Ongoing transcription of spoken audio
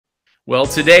Well,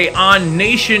 today on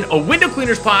Nation, a window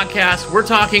cleaners podcast, we're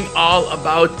talking all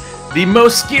about the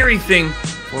most scary thing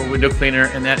for a window cleaner,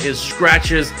 and that is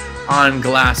scratches on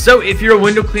glass. So if you're a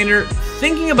window cleaner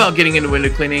thinking about getting into window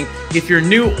cleaning, if you're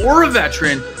new or a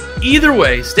veteran, either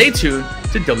way, stay tuned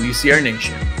to WCR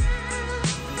Nation.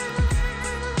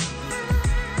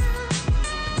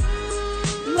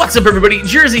 What's up, everybody?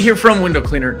 Jersey here from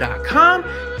windowcleaner.com,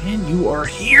 and you are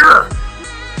here.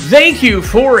 Thank you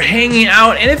for hanging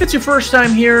out, and if it's your first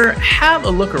time here, have a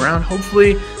look around.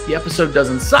 Hopefully the episode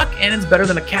doesn't suck and it's better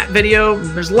than a cat video.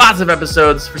 There's lots of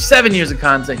episodes for 7 years of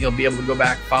content. You'll be able to go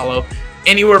back, follow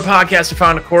anywhere podcasts are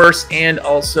found, of course, and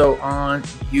also on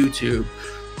YouTube.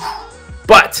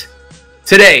 But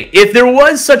today, if there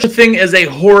was such a thing as a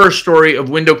horror story of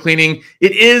window cleaning,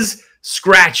 it is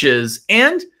scratches.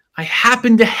 And I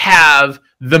happen to have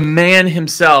the man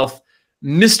himself,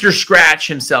 Mr. Scratch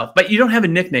himself. But you don't have a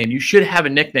nickname. You should have a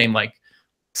nickname, like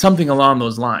something along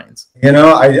those lines. You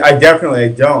know, I definitely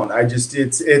don't. I just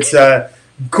it's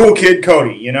cool kid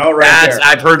Cody, you know, right there.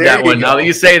 I've heard there that one. Now that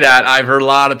you say that, I've heard a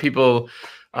lot of people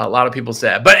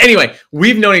say it. But anyway,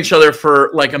 we've known each other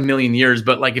for like a million years.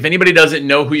 But like, if anybody doesn't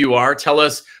know who you are, tell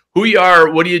us who you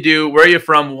are, what do you do, where are you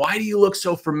from, why do you look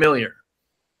so familiar?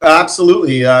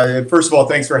 Absolutely. First of all,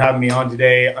 thanks for having me on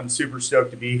today. I'm super stoked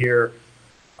to be here.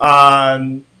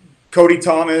 Cody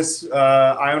Thomas,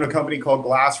 I own a company called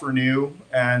Glass Renu,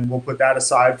 and we'll put that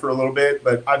aside for a little bit.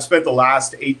 But I've spent the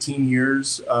last 18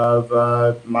 years of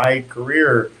my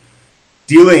career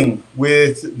dealing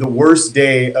with the worst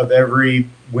day of every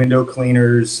window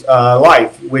cleaner's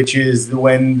life, which is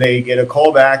when they get a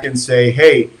call back and say,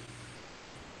 hey,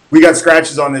 we got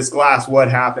scratches on this glass.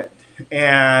 What happened?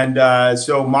 And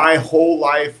so my whole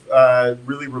life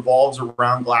really revolves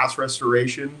around glass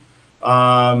restoration.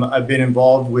 I've been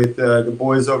involved with the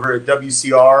boys over at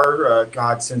WCR,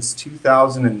 God, since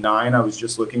 2009. I was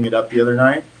just looking it up the other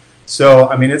night. So,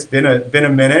 I mean, it's been a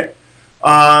minute.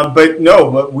 But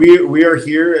we are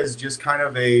here as just kind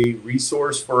of a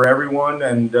resource for everyone.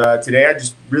 And today I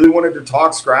just really wanted to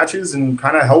talk scratches and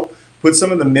kind of help put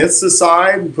some of the myths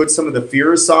aside and put some of the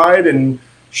fear aside and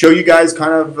show you guys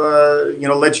kind of,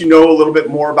 let you know a little bit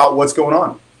more about what's going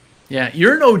on. Yeah,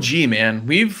 you're an OG, man.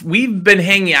 We've been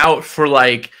hanging out for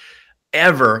like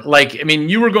ever. Like, I mean,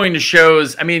 you were going to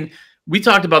shows. I mean, we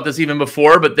talked about this even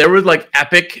before, but there were like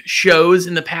epic shows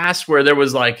in the past where there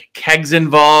was like kegs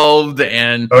involved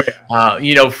and,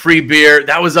 free beer.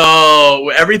 That was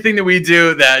all, everything that we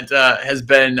do that has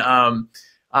been on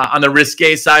the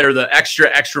risque side or the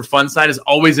extra fun side has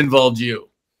always involved you.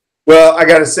 Well, I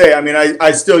got to say, I mean,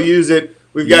 I still use it.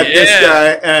 We've got this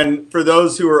guy, and for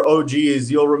those who are OGs,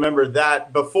 you'll remember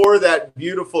that before that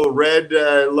beautiful red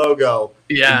logo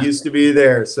it used to be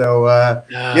there. So,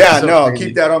 I'll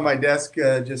keep that on my desk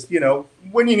just,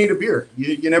 when you need a beer.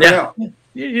 You never know.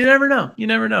 You never know. You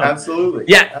never know. Absolutely.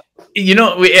 Yeah.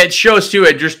 At shows, too,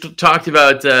 I just talked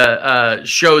about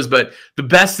shows, but the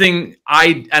best thing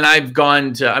I've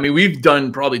gone to, I mean, we've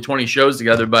done probably 20 shows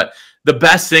together, but the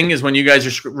best thing is when you guys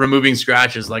are removing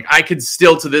scratches. Like, I could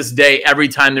still to this day, every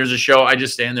time there's a show, I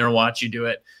just stand there and watch you do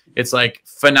it. It's like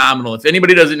phenomenal. If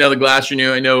anybody doesn't know the Glass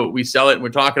Renu, I know we sell it and we're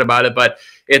talking about it, but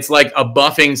it's like a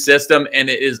buffing system and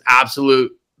it is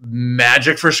absolute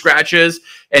magic for scratches.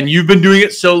 And you've been doing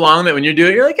it so long that when you're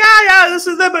doing it, you're like, this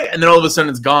is that. And then all of a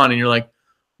sudden it's gone and you're like,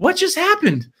 what just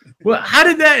happened? Well, how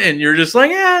did that? And you're just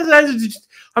like,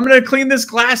 I'm going to clean this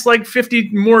glass like 50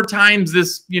 more times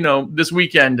this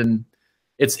weekend. And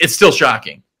it's still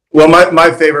shocking. Well,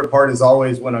 my favorite part is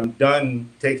always when I'm done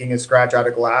taking a scratch out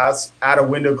of glass at a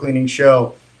window cleaning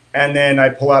show, and then I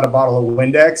pull out a bottle of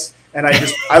Windex, and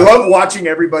I love watching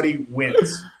everybody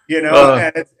wince,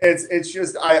 and it's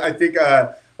just, I think,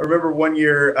 I remember one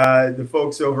year the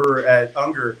folks over at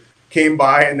Unger came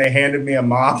by and they handed me a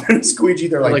mop and a squeegee.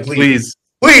 They're like, please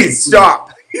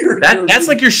stop. That's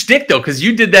like your shtick, though, because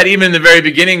you did that even in the very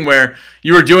beginning where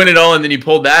you were doing it all and then you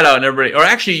pulled that out and everybody, or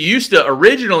actually you used to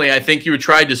originally, I think you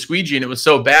tried to squeegee and it was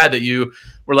so bad that you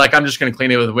were like, I'm just going to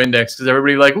clean it with Windex because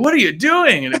everybody like, what are you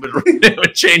doing? And it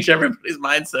would change everybody's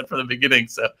mindset from the beginning.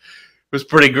 So it was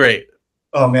pretty great.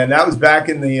 Oh, man, that was back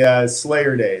in the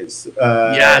Slayer days.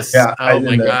 Yes. Yeah, oh,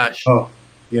 my gosh. So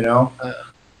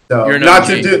not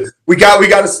to do, we got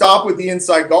to stop with the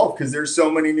inside golf because there's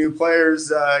so many new players.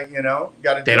 They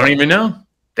don't even know.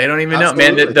 They don't even know,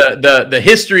 man. The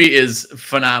history is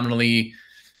phenomenally.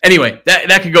 Anyway,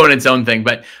 that could go in its own thing,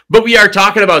 but we are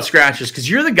talking about scratches because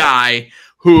you're the guy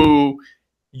who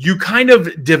you kind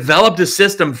of developed a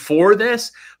system for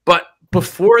this, but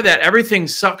before that, everything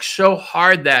sucks so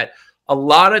hard that a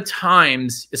lot of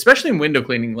times, especially in window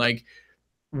cleaning, like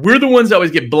we're the ones that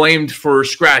always get blamed for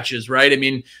scratches, right? I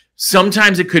mean,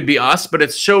 sometimes it could be us, but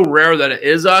it's so rare that it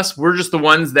is us. We're just the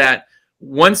ones that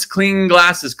once clean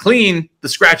glass is clean, the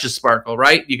scratches sparkle,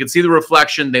 right? You can see the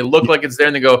reflection. They look like it's there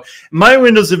and they go, my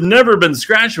windows have never been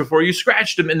scratched before. You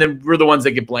scratched them. And then we're the ones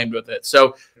that get blamed with it.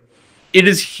 So it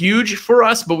is huge for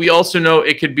us, but we also know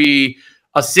it could be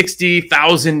a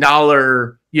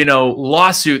 $60,000,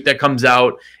 lawsuit that comes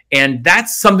out. And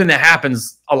that's something that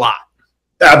happens a lot.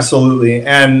 Absolutely.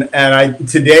 And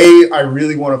today I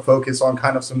really want to focus on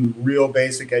kind of some real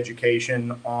basic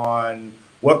education on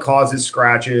what causes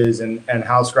scratches and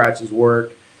how scratches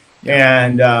work.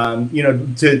 And,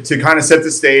 to kind of set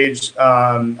the stage,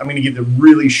 I'm going to give the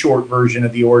really short version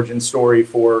of the origin story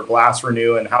for Glass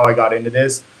Renu and how I got into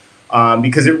this,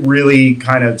 because it really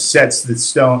kind of sets the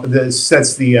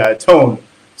tone,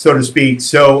 so to speak.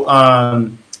 So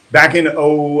back in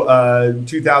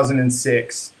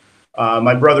 2006,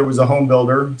 my brother was a home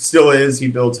builder, still is. He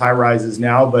builds high rises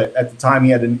now, but at the time he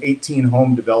had an 18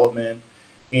 home development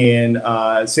in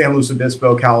San Luis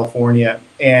Obispo, California,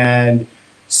 and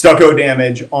stucco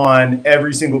damage on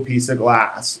every single piece of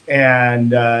glass.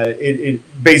 And it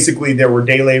basically, there were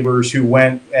day laborers who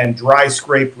went and dry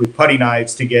scraped with putty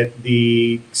knives to get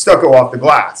the stucco off the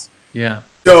glass. Yeah.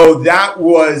 So that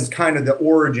was kind of the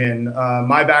origin.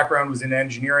 My background was in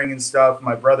engineering and stuff.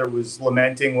 My brother was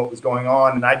lamenting what was going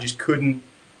on, and I just couldn't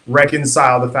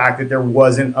reconcile the fact that there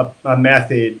wasn't a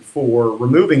method for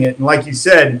removing it. And like you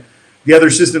said, the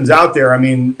other systems out there, I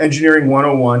mean, engineering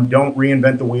 101, don't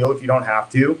reinvent the wheel if you don't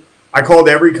have to. I called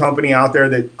every company out there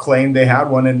that claimed they had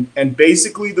one, and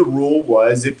basically the rule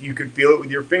was if you could feel it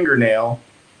with your fingernail,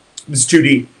 it was too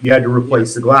deep. You had to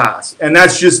replace the glass. And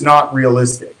that's just not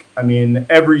realistic. I mean,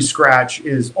 almost every scratch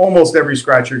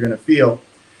you're going to feel.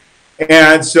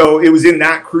 And so it was in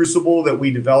that crucible that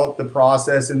we developed the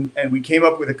process, and we came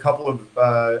up with a couple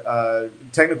of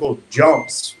technical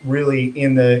jumps really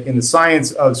in the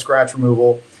science of scratch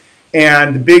removal.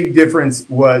 And the big difference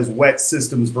was wet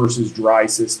systems versus dry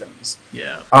systems.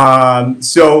 Yeah.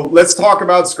 So let's talk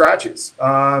about scratches.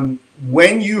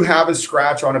 When you have a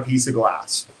scratch on a piece of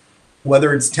glass,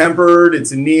 whether it's tempered,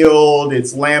 it's annealed,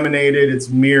 it's laminated, it's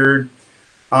mirrored,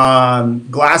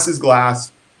 glass is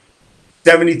glass.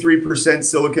 73%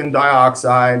 silicon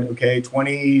dioxide, okay,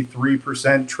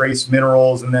 23% trace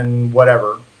minerals, and then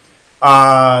whatever.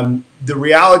 The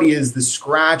reality is the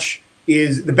scratch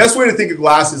is, the best way to think of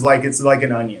glass is like it's like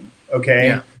an onion,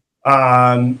 okay?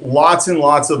 Yeah. Lots and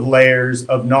lots of layers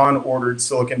of non-ordered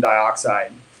silicon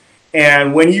dioxide.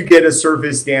 And when you get a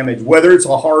surface damage, whether it's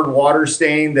a hard water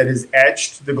stain that has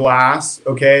etched the glass,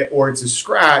 okay, or it's a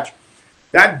scratch,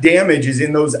 that damage is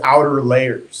in those outer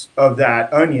layers of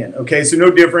that onion, okay? So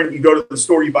no different. You go to the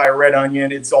store, you buy a red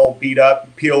onion, it's all beat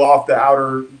up, peel off the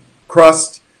outer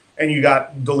crust, and you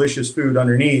got delicious food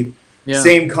underneath. Yeah.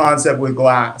 Same concept with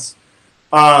glass.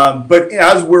 But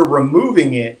as we're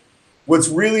removing it, what's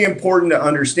really important to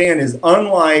understand is,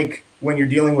 unlike when you're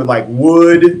dealing with like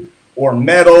wood or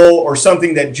metal or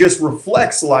something that just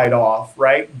reflects light off,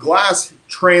 right? Glass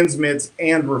transmits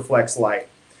and reflects light.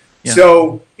 Yeah.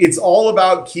 So it's all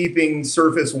about keeping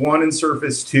surface 1 and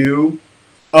surface 2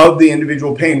 of the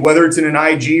individual pane, whether it's in an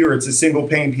IG or it's a single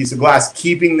pane piece of glass,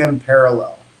 keeping them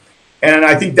parallel. And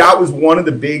I think that was one of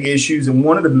the big issues, and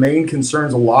one of the main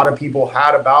concerns a lot of people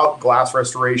had about glass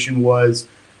restoration was,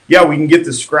 yeah, we can get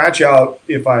the scratch out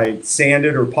if I sand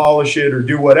it or polish it or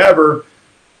do whatever,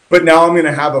 but now I'm going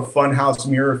to have a funhouse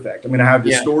mirror effect. I'm going to have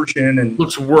distortion, and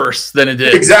looks worse than it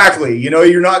did. Exactly.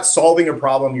 You're not solving a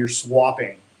problem, you're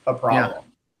swapping a problem.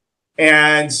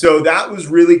 Yeah. And so that was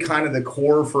really kind of the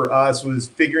core for us, was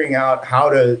figuring out how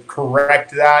to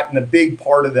correct that. And a big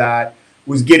part of that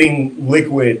was getting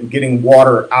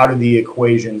water out of the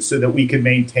equation so that we could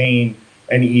maintain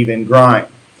an even grind.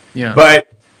 Yeah.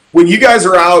 But when you guys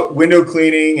are out window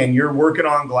cleaning and you're working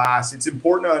on glass, it's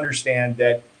important to understand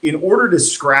that in order to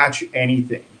scratch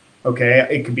anything, okay,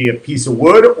 it could be a piece of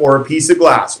wood or a piece of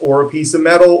glass or a piece of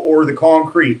metal or the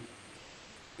concrete.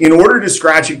 In order to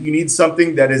scratch it, you need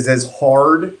something that is as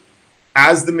hard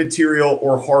as the material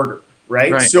or harder,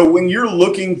 right? So when you're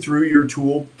looking through your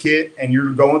tool kit and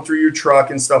you're going through your truck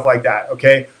and stuff like that,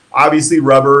 okay, obviously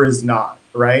rubber is not,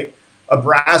 right? A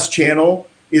brass channel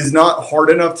is not hard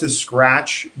enough to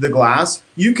scratch the glass.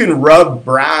 You can rub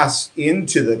brass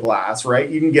into the glass, right?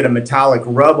 You can get a metallic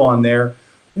rub on there.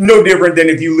 No different than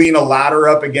if you lean a ladder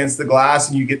up against the glass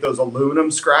and you get those aluminum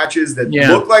scratches that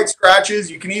look like scratches.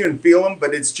 You can even feel them,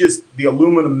 but it's just the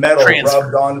aluminum metal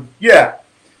rubbed on. Yeah.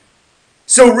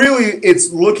 So really,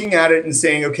 it's looking at it and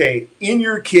saying, okay, in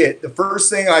your kit, the first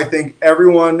thing I think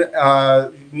everyone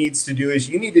needs to do is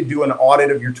you need to do an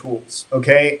audit of your tools,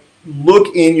 okay?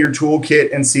 Look in your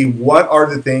toolkit and see what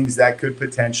are the things that could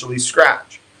potentially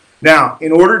scratch. Now,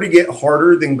 in order to get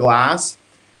harder than glass,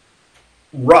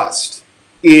 rust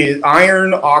is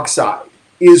iron oxide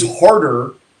is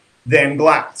harder than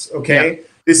glass, okay? Yeah.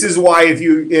 This is why if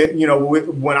you know,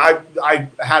 when I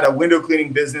had a window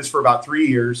cleaning business for about 3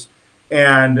 years,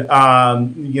 and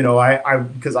you know,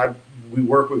 because we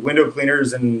work with window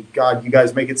cleaners, and God, you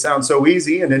guys make it sound so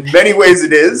easy, and in many ways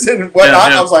it is, and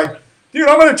whatnot. Yeah. I was like, dude,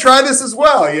 I'm going to try this as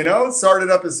well, you know, started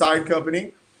up a side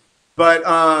company. But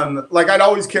like I'd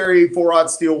always carry 4/0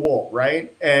 steel wool,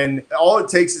 right? And all it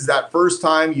takes is that first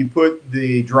time you put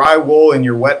the dry wool in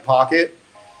your wet pocket,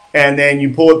 and then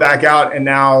you pull it back out, and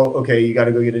now, okay, you got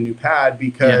to go get a new pad,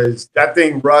 because that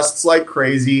thing rusts like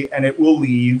crazy, and it will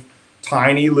leave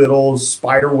tiny little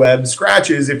spider web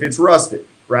scratches if it's rusted,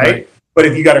 right? But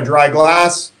if you got a dry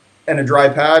glass and a dry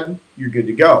pad, you're good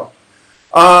to go.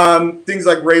 Things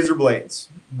like razor blades.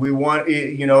 We want,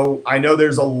 you know, I know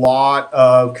there's a lot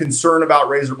of concern about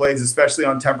razor blades, especially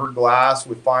on tempered glass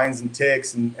with fines and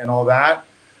ticks and all that.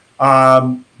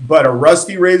 But a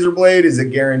rusty razor blade is a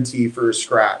guarantee for a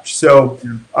scratch. So,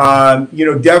 you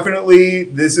know, definitely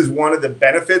this is one of the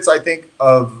benefits, I think,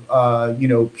 of, you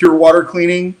know, pure water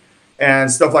cleaning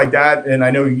and stuff like that. And I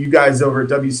know you guys over at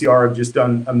WCR have just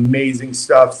done amazing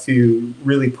stuff to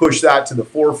really push that to the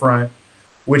forefront,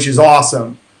 which is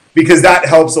awesome, because that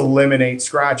helps eliminate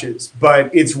scratches. But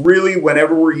it's really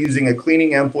whenever we're using a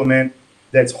cleaning implement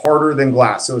that's harder than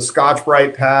glass. So a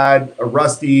Scotch-Brite pad, a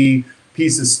rusty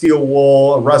piece of steel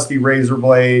wool, a rusty razor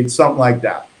blade, something like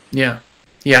that. Yeah.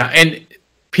 Yeah. And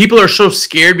people are so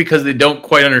scared because they don't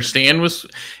quite understand what's,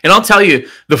 and I'll tell you,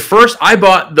 the first I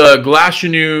bought the Glass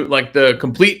Renu, like the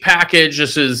complete package,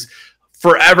 this is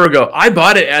forever ago. I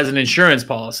bought it as an insurance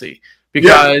policy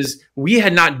because we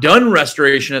had not done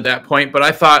restoration at that point, but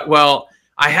I thought, well,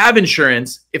 I have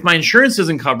insurance. If my insurance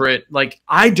doesn't cover it, like,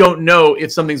 I don't know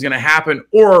if something's going to happen,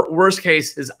 or worst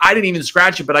case is I didn't even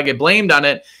scratch it, but I get blamed on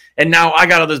it. And now I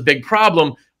got all this big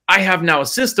problem. I have now a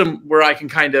system where I can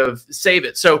kind of save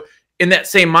it. So in that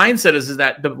same mindset is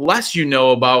that the less you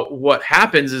know about what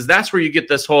happens, is that's where you get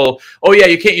this whole, oh yeah,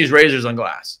 you can't use razors on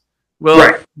glass.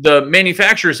 Well, the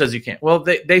manufacturer says you can't. Well,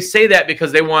 they say that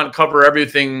because they want to cover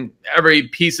everything, every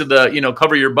piece of the, you know,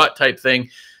 cover your butt type thing.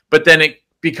 But then it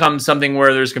becomes something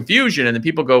where there's confusion, and then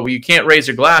people go, well, you can't raise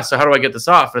your glass, so how do I get this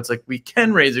off? And it's like, we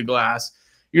can raise your glass.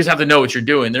 You just have to know what you're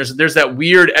doing. There's that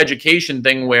weird education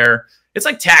thing where it's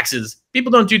like taxes.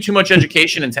 People don't do too much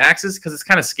education in taxes because it's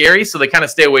kind of scary, so they kind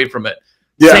of stay away from it.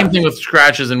 Yeah. Same thing with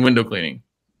scratches and window cleaning.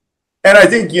 And I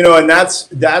think, you know, and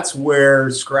that's where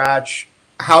scratch,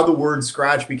 how the word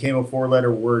scratch became a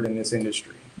 4-letter word in this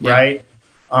industry, right?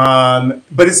 But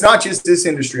it's not just this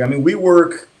industry. I mean, we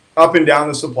work up and down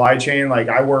the supply chain. Like,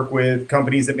 I work with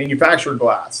companies that manufacture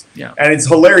glass. And it's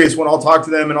hilarious when I'll talk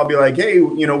to them and I'll be like, hey,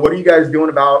 you know, what are you guys doing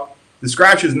about the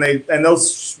scratches? And they'll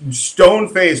stone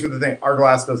face with the thing, our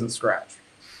glass doesn't scratch.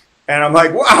 And I'm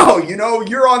like, wow, you know,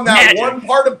 you're on that one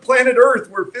part of planet Earth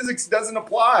where physics doesn't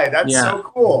apply. That's so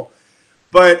cool.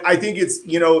 But I think it's,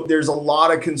 you know, there's a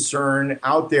lot of concern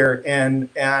out there. And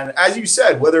as you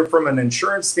said, whether from an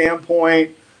insurance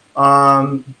standpoint,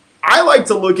 I like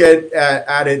to look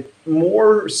at it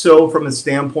more so from a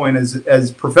standpoint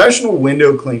as professional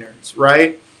window cleaners,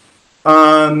 right?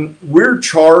 We're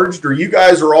charged, or you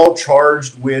guys are all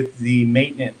charged with the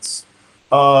maintenance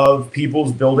of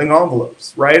people's building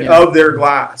envelopes, right? Of their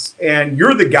glass. And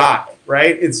you're the guy,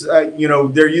 right? It's, you know,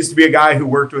 there used to be a guy who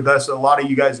worked with us. A lot of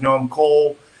you guys know him,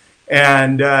 Cole.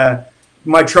 And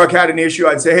my truck had an issue.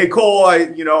 I'd say, hey, Cole,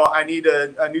 I need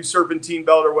a new serpentine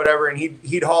belt or whatever. And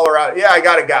he'd holler out, yeah, I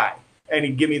got a guy. And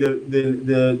he'd give me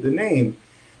the name.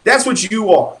 That's what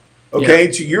you are.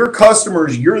 Okay. To your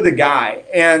customers, you're the guy.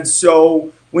 And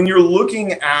so when you're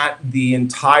looking at the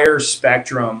entire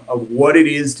spectrum of what it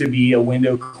is to be a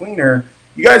window cleaner,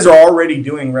 you guys are already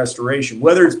doing restoration,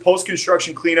 whether it's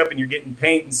post-construction cleanup and you're getting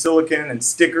paint and silicone and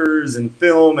stickers and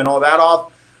film and all that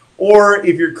off, or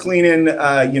if you're cleaning,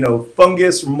 you know,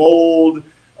 fungus, mold,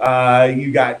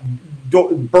 you got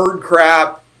bird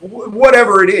crap,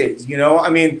 whatever it is, you know, I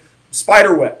mean,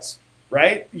 spider webs,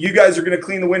 right? You guys are going to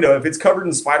clean the window. If it's covered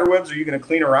in spider webs, are you going to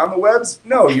clean around the webs?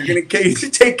 No, you're going to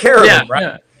take care of them,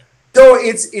 right? So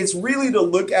it's really to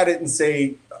look at it and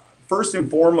say, first and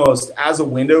foremost, as a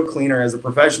window cleaner, as a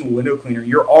professional window cleaner,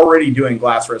 you're already doing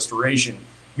glass restoration.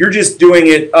 You're just doing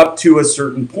it up to a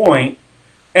certain point,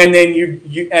 and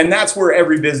then and that's where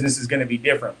every business is going to be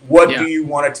different. What do you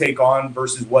want to take on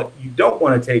versus what you don't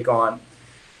want to take on?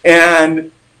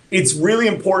 And it's really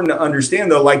important to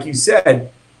understand, though, like you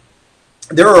said,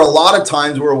 there are a lot of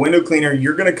times where a window cleaner,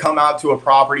 you're going to come out to a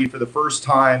property for the first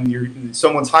time.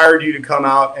 Someone's hired you to come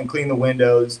out and clean the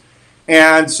windows,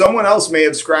 and someone else may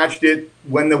have scratched it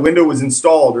when the window was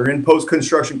installed or in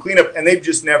post-construction cleanup, and they've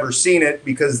just never seen it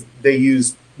because they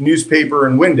use newspaper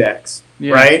and Windex,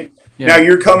 right? Yeah. Now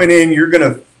you're coming in, you're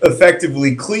going to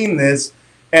effectively clean this,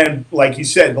 and like you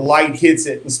said, the light hits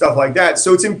it and stuff like that.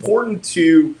 So it's important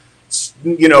to,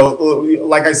 you know,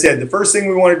 like I said, the first thing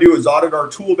we want to do is audit our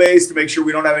tool base to make sure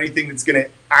we don't have anything that's going to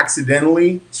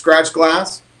accidentally scratch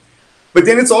glass. But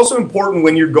then it's also important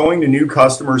when you're going to new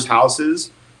customers'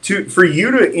 houses for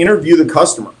you to interview the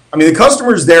customer. I mean, the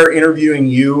customer's there interviewing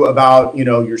you about, you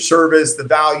know, your service, the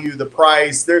value, the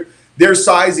price. They're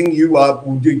sizing you up.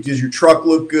 Does your truck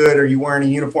look good? Are you wearing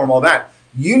a uniform? All that.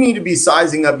 You need to be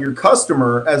sizing up your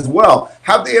customer as well.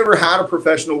 Have they ever had a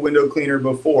professional window cleaner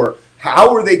before?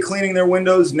 How are they cleaning their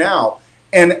windows now?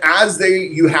 And as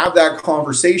you have that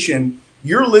conversation,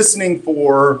 you're listening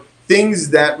for things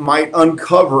that might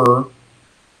uncover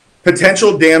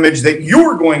potential damage that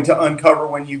you're going to uncover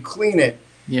when you clean it.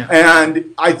 Yeah.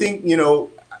 And I think, you know,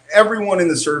 everyone in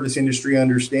the service industry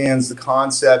understands the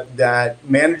concept that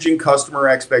managing customer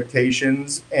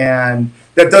expectations, and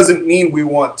that doesn't mean we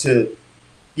want to,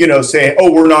 you know, say,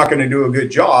 oh, we're not going to do a good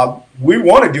job. We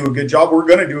want to do a good job. We're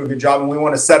going to do a good job, and we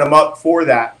want to set them up for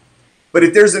that. But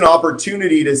if there's an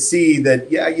opportunity to see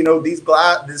that, yeah, you know, these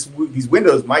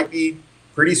windows might be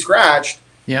pretty scratched,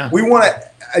 yeah, we want to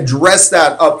address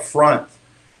that up front,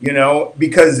 you know,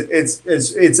 because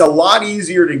it's a lot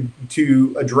easier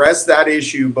to address that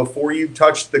issue before you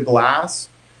touch the glass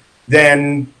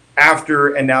than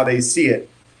after and now they see it.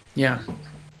 Yeah.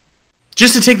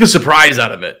 Just to take the surprise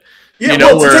out of it. Yeah, you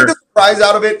know, to take the surprise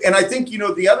out of it. And I think, you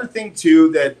know, the other thing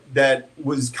too that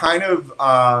was kind of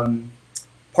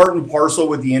part and parcel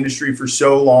with the industry for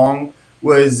so long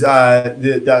was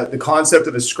the concept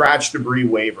of a scratch debris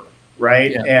waiver,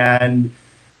 right? Yeah. And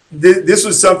this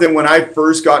was something when I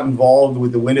first got involved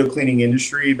with the window cleaning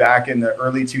industry back in the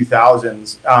early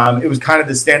 2000s. It was kind of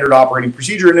the standard operating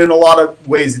procedure, and in a lot of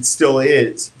ways it still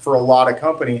is for a lot of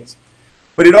companies.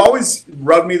 But it always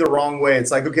rubbed me the wrong way.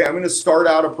 It's like, okay, I'm going to start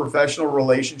out a professional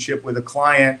relationship with a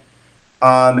client,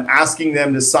 asking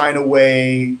them to sign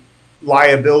away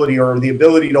liability or the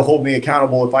ability to hold me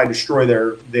accountable if I destroy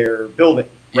their building,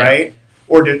 yeah, right?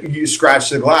 Or you scratch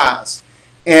the glass.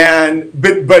 And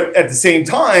but at the same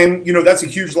time, you know, that's a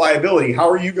huge liability. How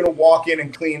are you going to walk in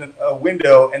and clean a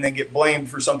window and then get blamed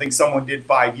for something someone did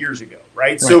 5 years ago,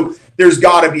 right? So there's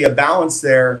got to be a balance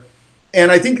there.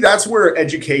 And I think that's where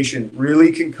education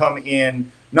really can come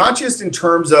in, not just in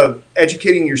terms of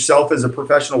educating yourself as a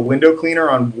professional window cleaner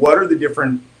on what are the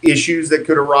different issues that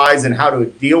could arise and how to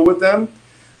deal with them,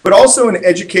 but also in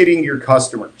educating your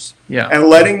customers, yeah, and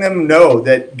letting them know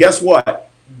that, guess what?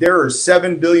 There are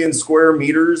 7 billion square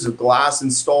meters of glass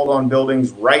installed on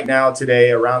buildings right now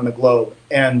today around the globe.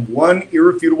 And one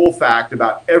irrefutable fact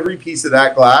about every piece of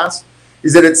that glass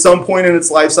is that at some point in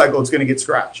its life cycle, it's going to get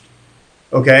scratched.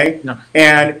 Okay? No.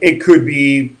 And it could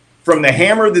be from the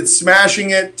hammer that's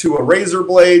smashing it to a razor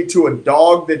blade to a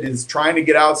dog that is trying to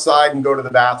get outside and go to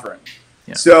the bathroom.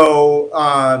 Yeah.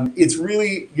 So it's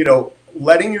really, you know,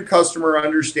 letting your customer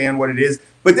understand what it is,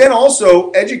 but then also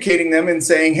educating them and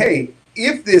saying, hey,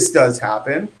 if this does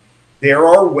happen, there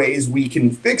are ways we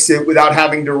can fix it without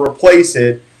having to replace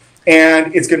it.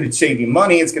 And it's going to save you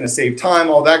money. It's going to save time,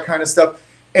 all that kind of stuff.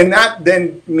 And that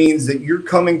then means that you're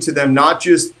coming to them not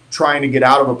just trying to get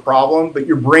out of a problem, but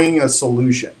you're bringing a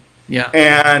solution. Yeah.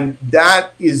 And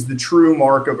that is the true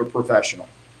mark of a professional.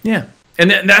 Yeah. And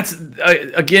that's,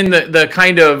 again, the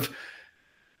kind of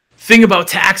thing about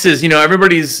taxes. You know,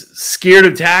 everybody's scared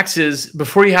of taxes.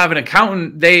 Before you have an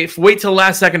accountant, they wait till the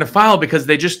last second to file because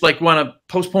they just like want to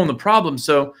postpone the problem.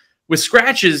 So with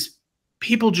scratches,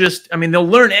 people just, I mean, they'll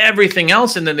learn everything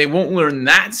else and then they won't learn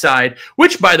that side,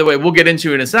 which, by the way, we'll get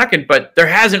into in a second, but there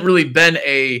hasn't really been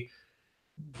a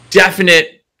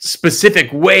definite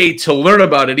specific way to learn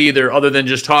about it either, other than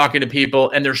just talking to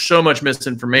people. And there's so much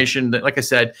misinformation that, like I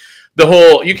said, the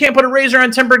whole, you can't put a razor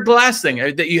on tempered glass thing.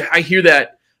 I hear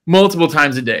that multiple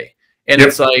times a day. And yep,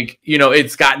 it's like, you know,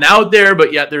 it's gotten out there,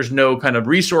 but yet there's no kind of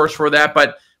resource for that.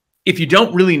 But if you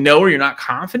don't really know or you're not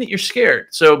confident, you're scared.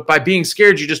 So by being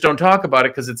scared, you just don't talk about it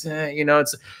because it's, you know,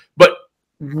 it's, but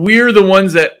we're the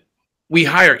ones that we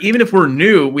hire. Even if we're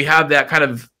new, we have that kind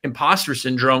of imposter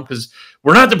syndrome because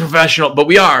we're not the professional, but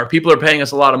we are. People are paying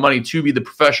us a lot of money to be the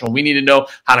professional. We need to know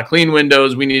how to clean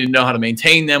windows. We need to know how to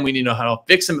maintain them. We need to know how to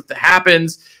fix them if it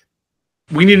happens.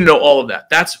 We need to know all of that.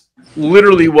 That's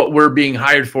literally what we're being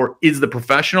hired for, is the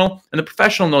professional. And the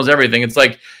professional knows everything. It's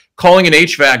like calling an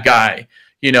HVAC guy.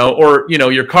 you know, or, you know,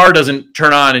 your car doesn't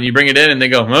turn on and you bring it in and they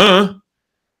go, huh?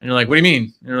 And you're like, what do you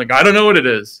mean? And you're like, I don't know what it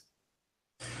is.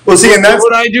 Well, see, and that's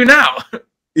what I do now.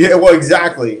 Yeah, well,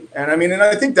 exactly. And I mean, and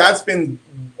I think that's been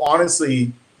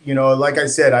honestly, you know, like I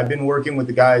said, I've been working with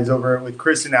the guys over with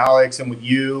Chris and Alex and with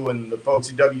you and the folks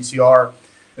at WCR.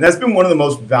 And that's been one of the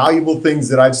most valuable things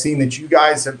that I've seen that you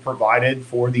guys have provided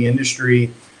for the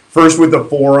industry. First with the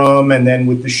forum and then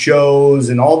with the shows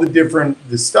and all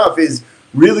the stuff is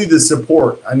really the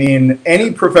support. I mean,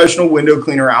 any professional window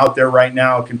cleaner out there right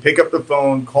now can pick up the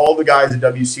phone, call the guys at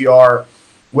WCR,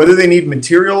 whether they need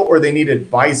material or they need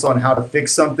advice on how to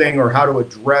fix something or how to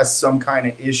address some kind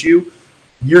of issue,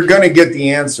 you're going to get the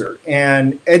answer.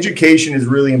 And education is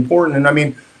really important. And I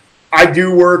mean, I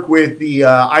do work with the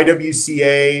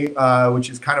IWCA, which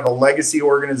is kind of a legacy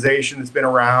organization that's been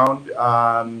around,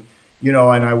 you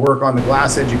know, and I work on the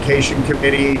Glass Education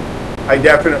Committee. I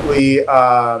definitely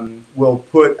will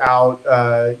put out,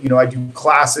 you know, I do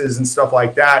classes and stuff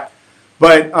like that.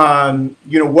 But,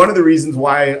 you know, one of the reasons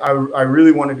why I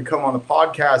really wanted to come on the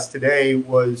podcast today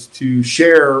was to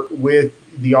share with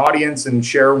the audience and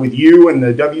share with you and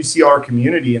the WCR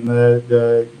community and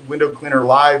the Window Cleaner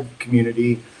Live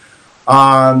community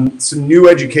some new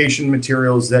education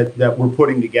materials that we're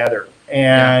putting together.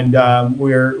 And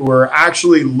we're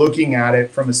actually looking at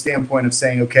it from a standpoint of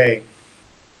saying, okay,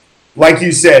 like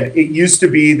you said, it used to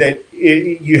be that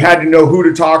you had to know who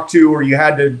to talk to, or you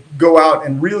had to go out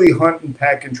and really hunt and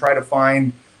peck and try to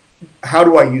find, how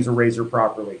do I use a razor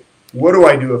properly? What do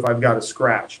I do if I've got a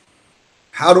scratch?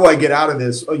 How do I get out of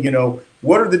this? You know,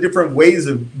 what are the different ways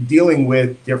of dealing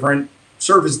with different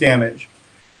surface damage?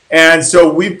 And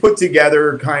so we put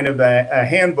together kind of a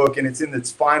handbook, and it's in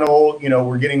its final, you know,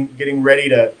 we're getting ready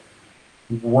to,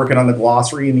 working on the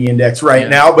glossary and the index right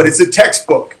now, but it's a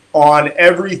textbook on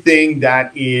everything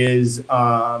that is,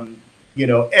 you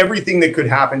know, everything that could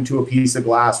happen to a piece of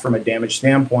glass from a damage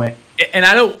standpoint. And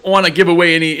I don't want to give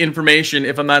away any information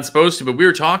if I'm not supposed to, but we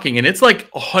were talking, and it's like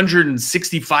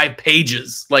 165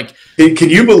 pages. Like, can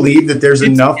you believe that there's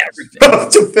enough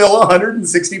to fill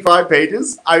 165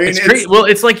 pages? I mean, it's great. Well,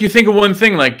 it's like you think of one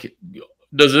thing, like,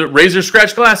 does a razor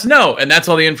scratch glass? No, and that's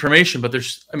all the information. But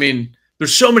there's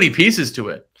so many pieces to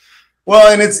it.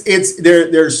 Well, and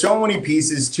there's so many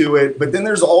pieces to it, but then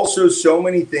there's also so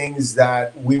many things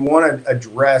that we want to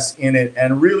address in it.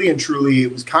 And really and truly,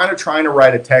 it was kind of trying to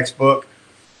write a textbook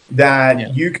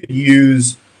that you could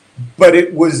use, but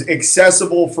it was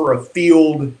accessible for a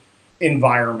field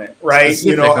environment, right? Specific,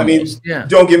 you know, I mean,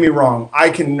 don't get me wrong. I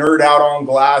can nerd out on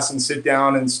glass and sit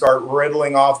down and start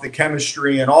riddling off the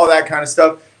chemistry and all that kind of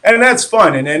stuff. And that's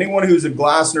fun. And anyone who's a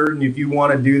glass nerd, and if you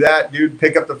want to do that, dude,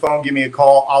 pick up the phone, give me a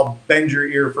call. I'll bend your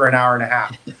ear for an hour and a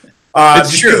half.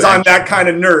 Just because I'm that kind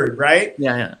of nerd, right?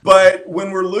 Yeah. But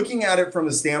when we're looking at it from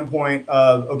the standpoint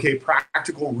of, okay,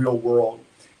 practical real world,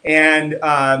 and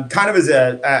kind of as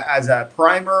a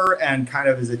primer and kind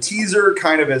of as a teaser,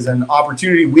 kind of as an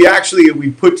opportunity, we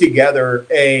put together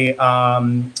a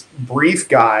brief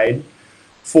guide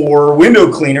for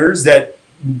window cleaners that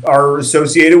are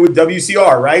associated with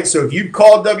WCR, right? So if you've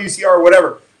called WCR or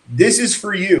whatever, this is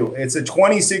for you. It's a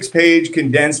 26-page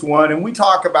condensed one, and we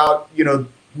talk about, you know,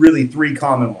 really three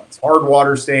common ones: hard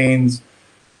water stains,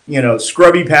 you know,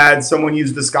 scrubby pads. Someone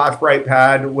used the Scotch-Brite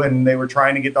pad when they were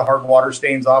trying to get the hard water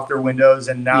stains off their windows,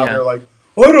 and now they're like,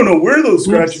 oh, I don't know where those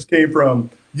scratches came from.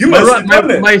 You must have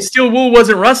done it. My steel wool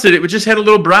wasn't rusted. It just had a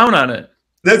little brown on it.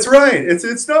 That's right.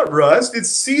 It's not rust.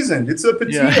 It's seasoned. It's a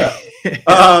patina.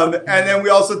 And then we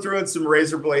also threw in some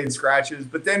razor blade scratches.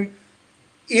 But then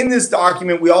in this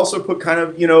document, we also put kind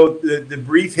of, you know, the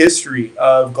brief history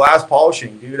of glass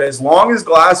polishing, dude. As long as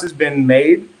glass has been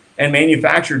made and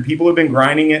manufactured, people have been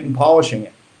grinding it and polishing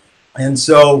it. And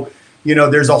so, you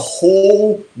know, there's a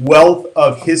whole wealth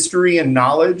of history and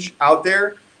knowledge out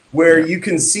there where you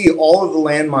can see all of the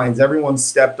landmines everyone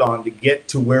stepped on to get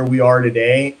to where we are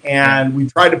today. And we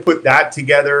tried to put that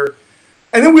together.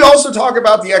 And then we also talk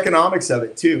about the economics of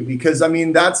it too, because I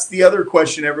mean, that's the other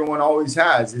question everyone always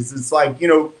has is it's like, you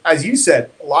know, as you said,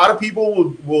 a lot of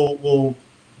people will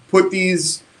put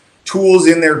these tools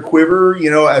in their quiver,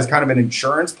 you know, as kind of an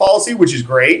insurance policy, which is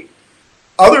great.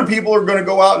 Other people are going to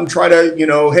go out and try to, you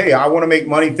know, hey, I want to make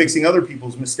money fixing other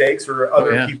people's mistakes or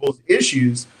other people's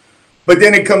issues. But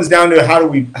then it comes down to how do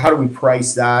we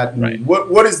price that? And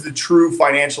what is the true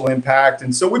financial impact?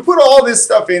 And so we put all this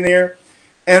stuff in there,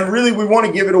 and really we want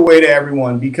to give it away to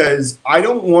everyone because I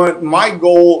don't want my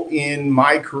goal in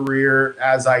my career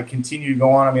as I continue to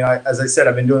go on. I mean, as I said,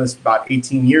 I've been doing this about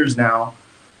 18 years now.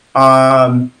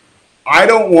 I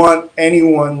don't want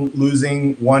anyone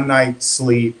losing one night's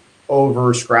sleep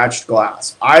over scratched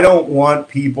glass. I don't want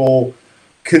people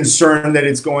concerned that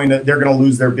they're going to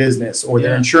lose their business or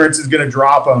their insurance is going to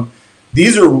drop them.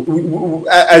 These are,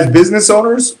 as business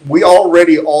owners, we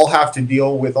already all have to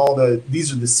deal with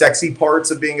these are the sexy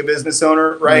parts of being a business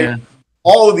owner, right? Yeah.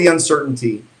 All of the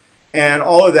uncertainty and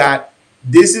all of that.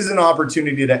 This is an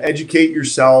opportunity to educate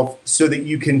yourself so that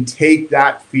you can take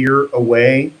that fear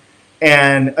away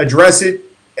and address it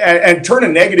and turn a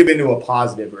negative into a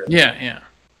positive. Really. Yeah,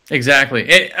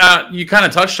 exactly. You kind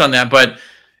of touched on that, but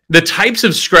the types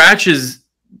of scratches,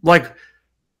 like,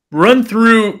 run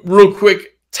through real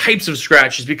quick types of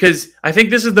scratches, because I think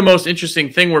this is the most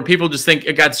interesting thing where people just think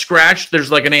it got scratched,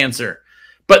 there's like an answer.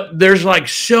 But there's like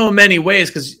so many ways,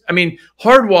 because I mean,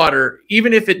 hard water,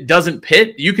 even if it doesn't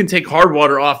pit, you can take hard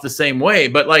water off the same way.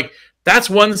 But like, that's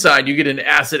one side. You get into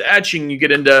acid etching, you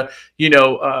get into,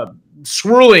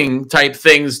 swirling type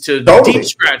things, to deep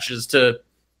scratches to.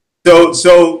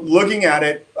 So looking at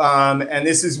it, and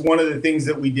this is one of the things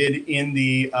that we did in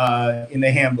the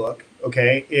handbook,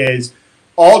 okay, is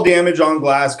all damage on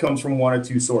glass comes from one of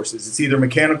two sources. It's either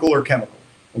mechanical or chemical,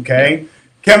 okay? Yeah.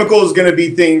 Chemical is going to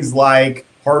be things like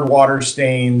hard water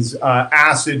stains,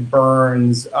 acid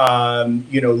burns,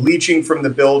 leaching from the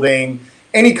building,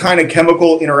 any kind of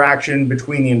chemical interaction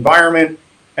between the environment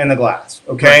and the glass,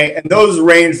 okay? Right. And those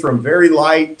range from very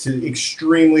light to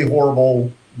extremely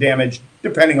horrible damage,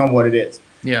 depending on what it is.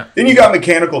 Yeah. Then you got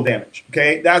mechanical damage,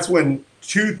 okay? That's when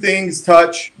two things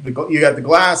touch. You got the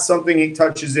glass, something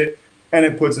touches it, and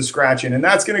it puts a scratch in. And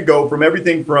that's going to go from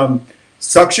everything from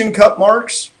suction cup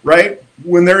marks, right?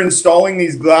 When they're installing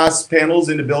these glass panels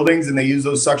into buildings and they use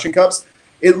those suction cups,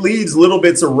 it leaves little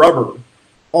bits of rubber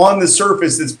on the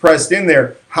surface that's pressed in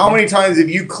there. How many times have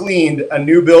you cleaned a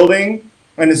new building,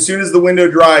 and as soon as the window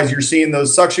dries, you're seeing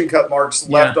those suction cup marks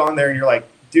left on there, and you're like,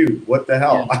 dude, what the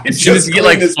hell? Yeah. As soon as you get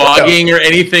like fogging or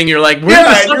anything, you're like, where's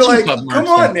the suction you're like, cup marks? Come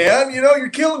on, man. You're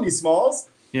killing me, Smalls.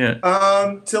 Yeah.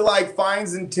 To like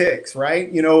fines and ticks,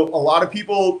 right? A lot of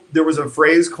people, there was a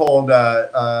phrase called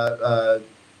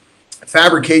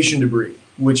fabrication debris,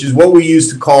 which is what we used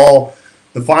to call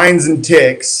the fines and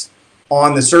ticks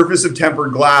on the surface of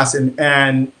tempered glass.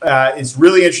 And it's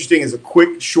really interesting as a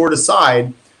quick short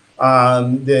aside.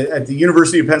 At the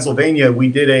University of Pennsylvania, we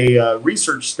did a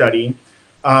research study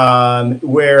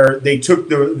where they took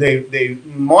they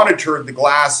monitored the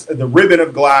glass, the ribbon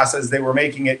of glass as they were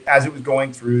making it, as it was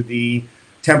going through the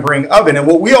tempering oven. And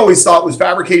what we always thought was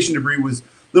fabrication debris was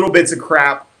little bits of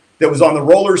crap that was on the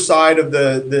roller side of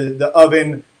the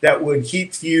oven that would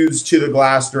heat fuse to the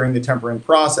glass during the tempering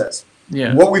process.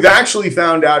 Yeah. What we've actually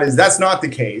found out is that's not the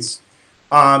case.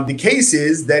 The case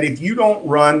is that if you don't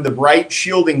run the bright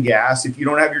shielding gas, if you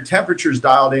don't have your temperatures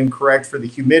dialed in correct for the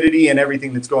humidity and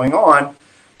everything that's going on,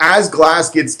 as glass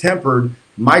gets tempered,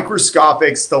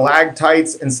 microscopic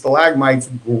stalactites and stalagmites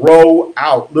grow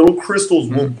out. Little crystals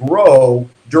will grow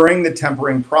during the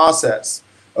tempering process,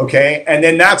 okay? And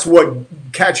then that's what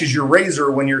catches your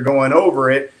razor when you're going over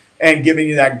it and giving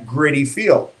you that gritty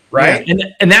feel, right? Yeah.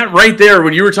 And that right there,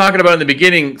 when you were talking about in the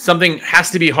beginning, something has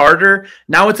to be harder.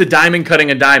 Now it's a diamond cutting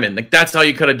a diamond. Like, that's how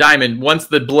you cut a diamond. Once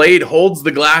the blade holds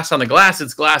the glass on the glass,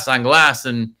 it's glass on glass,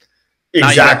 and now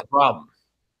you have a problem.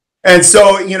 And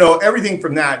so, everything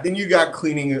from that, then you got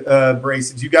cleaning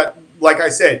abrasives. You got, like I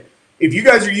said, if you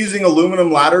guys are using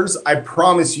aluminum ladders, I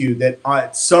promise you that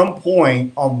at some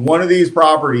point on one of these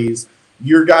properties,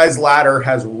 your guy's ladder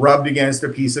has rubbed against a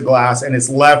piece of glass and it's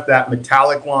left that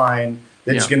metallic line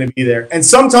that's going to be there. And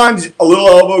sometimes a little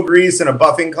elbow grease and a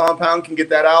buffing compound can get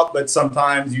that out, but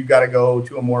sometimes you got to go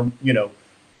to a more,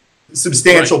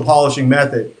 substantial polishing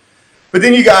method. But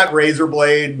then you got razor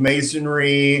blade,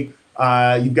 masonry,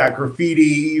 you've got graffiti,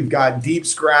 you've got deep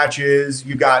scratches,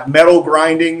 you've got metal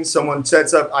grinding. Someone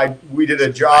sets up, we did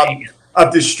a job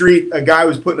up the street. A guy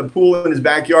was putting a pool in his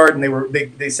backyard, and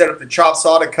they set up the chop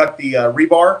saw to cut the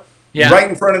rebar right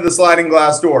in front of the sliding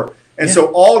glass door. And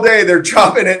so all day they're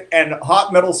chopping it, and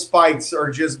hot metal spikes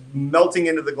are just melting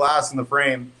into the glass in the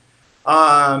frame.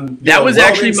 That was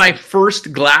actually my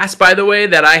first glass, by the way,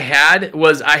 that I had.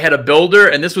 I had a builder,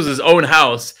 and this was his own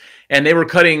house, and they were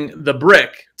cutting the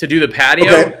brick to do the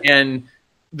patio, and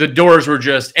the doors were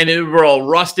and it were all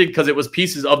rusted because it was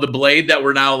pieces of the blade that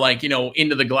were now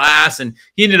into the glass, and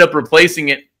he ended up replacing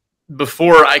it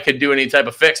before I could do any type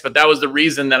of fix. But that was the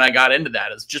reason that I got into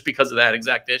that, is just because of that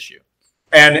exact issue.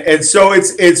 And so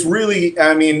it's really,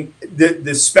 I mean,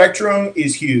 the spectrum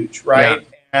is huge, right?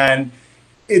 Yeah. And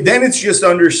then it's just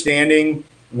understanding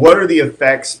what are the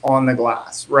effects on the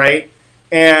glass, right?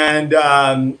 And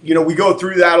we go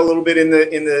through that a little bit in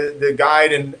the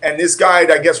guide, and this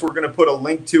guide, I guess we're going to put a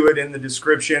link to it in the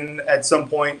description at some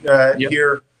point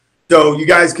here, so you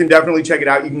guys can definitely check it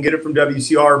out. You can get it from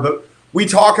WCR, but we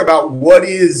talk about what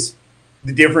is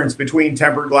the difference between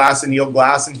tempered glass, annealed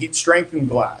glass, and heat strengthened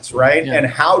glass, right? Yeah. And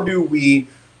how do we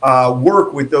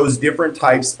work with those different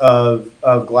types of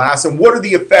glass, and what are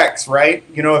the effects, right?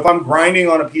 You know, if I'm grinding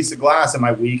on a piece of glass, am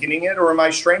I weakening it or am I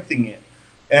strengthening it?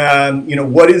 And you know,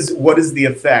 what is the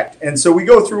effect? And so we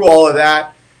go through all of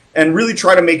that and really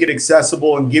try to make it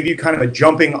accessible and give you kind of a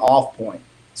jumping off point,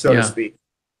 so to speak.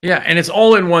 Yeah, and it's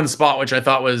all in one spot, which I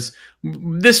thought was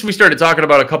this. We started talking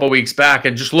about a couple weeks back,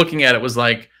 and just looking at it was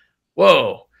like,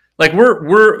 whoa. Like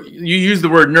you use the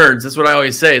word nerds. That's what I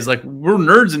always say, is like, we're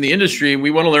nerds in the industry and we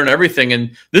want to learn everything.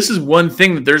 And this is one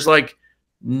thing that there's like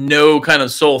no kind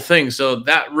of soul thing. So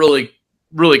that really,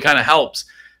 really kind of helps.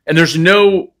 And there's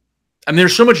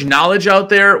there's so much knowledge out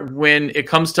there when it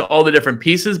comes to all the different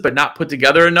pieces, but not put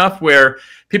together enough, where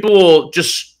people will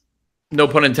just, no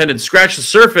pun intended, scratch the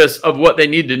surface of what they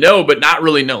need to know, but not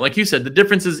really know. Like you said, the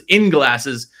differences in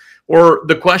glasses. Or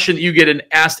the question that you get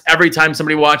asked every time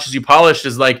somebody watches you polish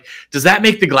is like, does that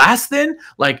make the glass thin?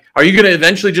 Like, are you going to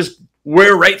eventually just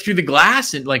wear right through the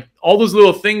glass? And like all those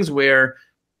little things where,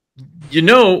 you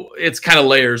know, it's kind of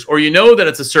layers, or you know that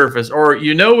it's a surface, or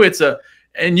you know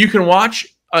and you can watch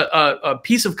a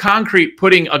piece of concrete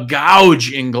putting a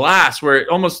gouge in glass where it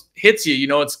almost hits you. You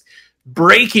know, it's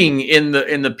breaking in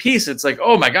the piece. It's like,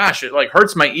 oh my gosh, it like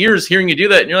hurts my ears hearing you do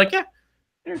that. And you're like, yeah,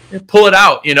 pull it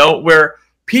out, you know, where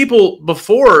people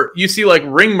before, you see like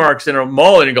ring marks in a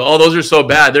mullet and you go, oh, those are so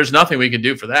bad, there's nothing we can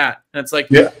do for that. And it's like,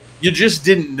 you just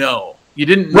didn't know. You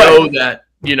didn't know that,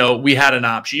 you know, we had an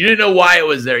option. You didn't know why it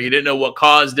was there. You didn't know what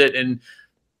caused it. And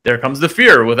there comes the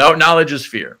fear. Without knowledge is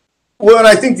fear. Well, and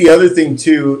I think the other thing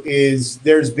too is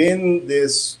there's been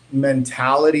this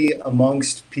mentality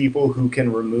amongst people who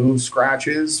can remove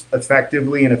scratches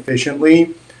effectively and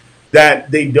efficiently that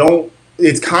they don't.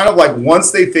 It's kind of like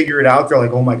once they figure it out, they're like,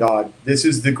 oh my God, this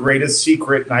is the greatest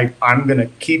secret. And I'm going to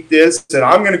keep this, and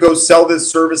I'm going to go sell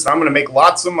this service. And I'm going to make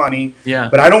lots of money. Yeah.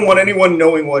 But I don't want anyone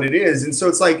knowing what it is. And so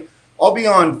it's like, I'll be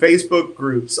on Facebook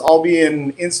groups. I'll be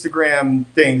in Instagram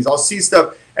things. I'll see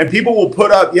stuff and people will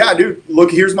put up, yeah, dude, look,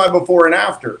 here's my before and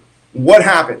after. What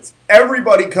happens?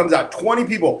 Everybody comes out, 20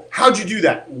 people. How'd you do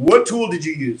that? What tool did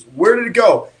you use? Where did it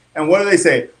go? And what do they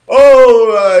say?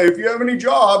 Oh, if you have any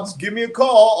jobs, give me a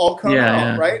call. I'll come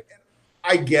out, right?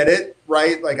 I get it,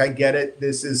 right? Like, I get it.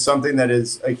 This is something that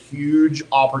is a huge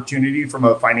opportunity from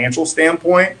a financial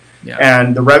standpoint. Yeah.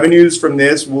 And the revenues from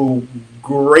this will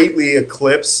greatly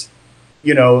eclipse,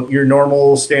 you know, your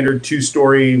normal standard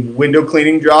 2-story window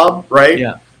cleaning job, right?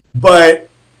 Yeah. But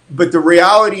the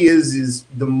reality is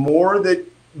the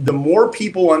more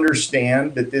people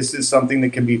understand that this is something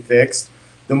that can be fixed,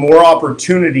 the more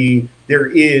opportunity there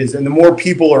is, and the more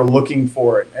people are looking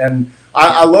for it. And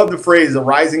I love the phrase, "a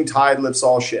rising tide lifts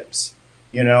all ships,"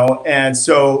 you know? And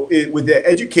so with the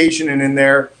education in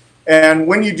there, and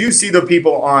when you do see the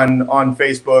people on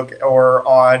Facebook or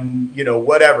on, you know,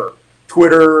 whatever,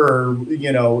 Twitter or,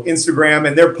 you know, Instagram,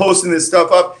 and they're posting this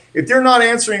stuff up, if they're not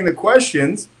answering the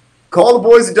questions, call the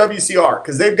boys at WCR,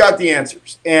 because they've got the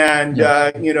answers. And,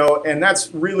 you know, and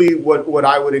that's really what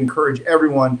I would encourage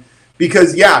everyone.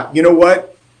 Because, yeah, you know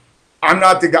what? I'm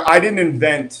not the guy. I didn't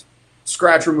invent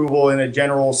scratch removal in a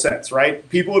general sense, right?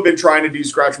 People have been trying to do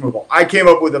scratch removal. I came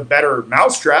up with a better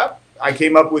mousetrap. I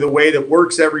came up with a way that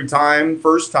works every time,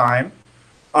 first time.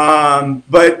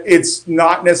 But it's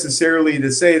not necessarily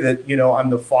to say that, you know, I'm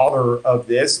the father of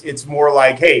this. It's more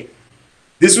like, hey,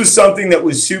 this was something that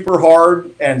was super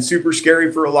hard and super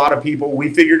scary for a lot of people.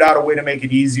 We figured out a way to make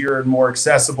it easier and more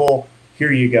accessible.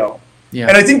 Here you go. Yeah.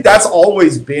 And I think that's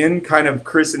always been kind of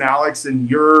Chris and Alex and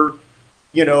your,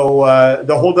 you know,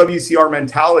 the whole WCR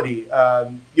mentality.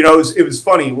 You know, it was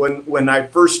funny when I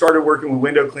first started working with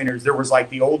window cleaners, there was like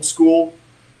the old school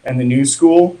and the new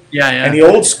school. Yeah. And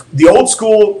the old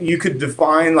school, you could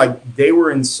define like they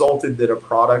were insulted that a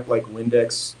product like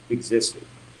Windex existed.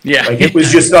 Yeah. Like it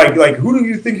was just like, who do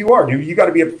you think you are, dude? You got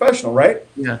to be a professional, right?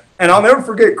 Yeah. And I'll never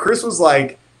forget, Chris was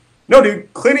like, no,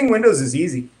 dude, cleaning windows is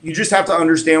easy. You just have to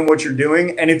understand what you're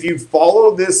doing. And if you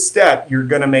follow this step, you're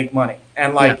going to make money.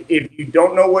 And like, if you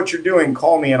don't know what you're doing,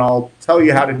 call me and I'll tell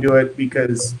you how to do it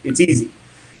because it's easy.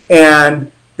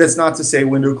 And that's not to say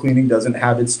window cleaning doesn't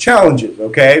have its challenges.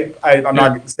 Okay. I'm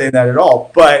not saying that at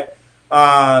all, but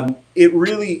it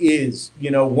really is,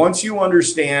 you know, once you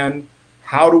understand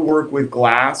how to work with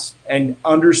glass and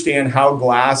understand how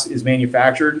glass is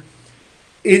manufactured,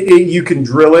 you can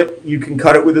drill it, you can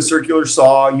cut it with a circular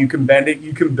saw, you can bend it,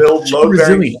 you can build load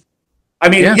bearing. I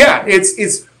mean,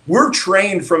 it's we're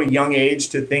trained from a young age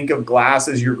to think of glass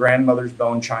as your grandmother's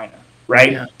bone china,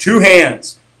 right? Yeah. 2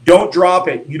 hands, don't drop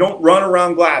it. You don't run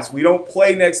around glass. We don't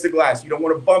play next to glass. You don't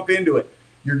want to bump into it.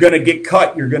 you're going to get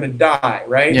cut, you're going to die,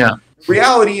 right? Yeah.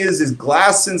 Reality is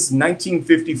glass since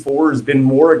 1954 has been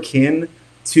more akin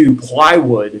to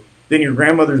plywood than your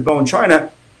grandmother's bone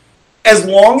china, as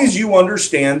long as you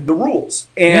understand the rules.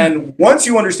 And once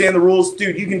you understand the rules,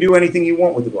 dude, you can do anything you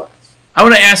want with the glass. I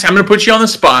want to ask, I'm going to put you on the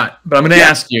spot, but I'm going to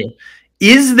ask you,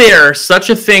 is there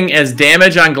such a thing as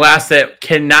damage on glass that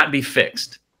cannot be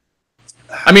fixed?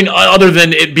 I mean, other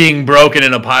than it being broken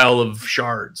in a pile of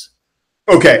shards.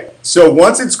 Okay, so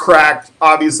once it's cracked,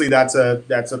 obviously that's a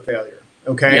failure.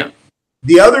 Okay, Yeah.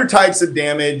 The other types of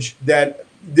damage that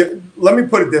let me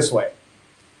put it this way: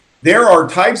 there are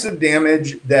types of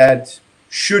damage that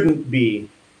shouldn't be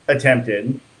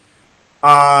attempted,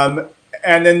 and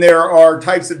then there are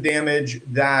types of damage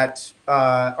that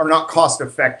are not cost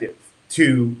effective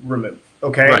to remove.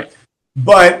 Okay, Right.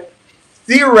 but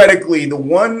theoretically, the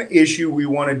one issue we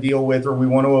want to deal with or we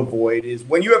want to avoid is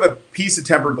when you have a piece of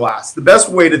tempered glass. The best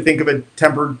way to think of a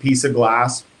tempered piece of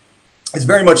glass is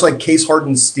very much like case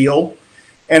hardened steel.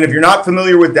 And if you're not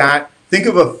familiar with that, think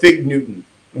of a fig Newton.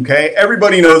 Okay,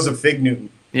 everybody knows a fig Newton.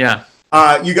 Yeah.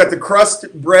 You got the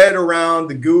crust bread around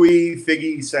the gooey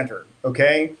figgy center.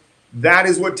 Okay, that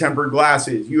is what tempered glass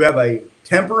is. You have a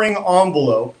tempering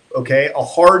envelope. Okay, a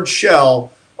hard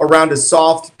shell around a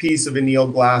soft piece of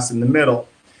annealed glass in the middle.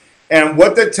 And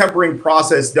what the tempering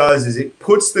process does is it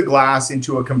puts the glass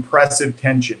into a compressive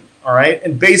tension, all right?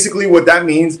 And basically what that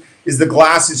means is the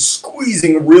glass is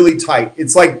squeezing really tight.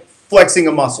 It's like flexing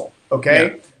a muscle,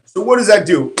 okay? Yeah. So what does that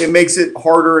do? It makes it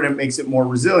harder and it makes it more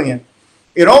resilient.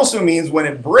 It also means when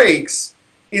it breaks,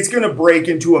 it's going to break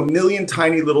into a million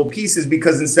tiny little pieces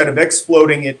because instead of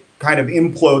exploding, it kind of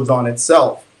implodes on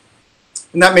itself.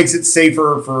 And that makes it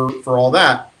safer for all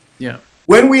that. Yeah.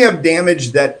 When we have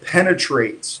damage that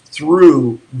penetrates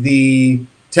through the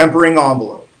tempering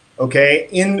envelope, okay,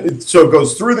 so it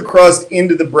goes through the crust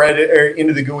into the bread or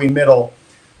into the gooey middle,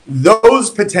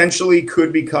 those potentially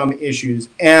could become issues.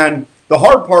 And the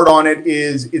hard part on it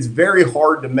is it's very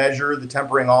hard to measure the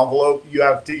tempering envelope. You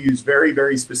have to use very,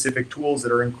 very specific tools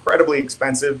that are incredibly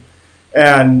expensive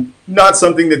and not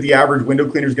something that the average window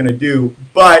cleaner is going to do.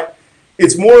 But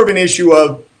it's more of an issue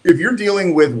of if you're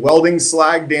dealing with welding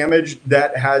slag damage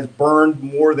that has burned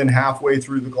more than halfway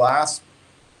through the glass,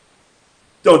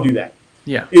 don't do that.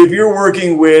 Yeah. If you're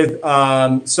working with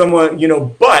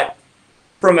someone, but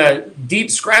from a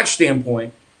deep scratch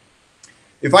standpoint,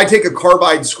 if I take a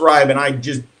carbide scribe and I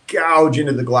just gouge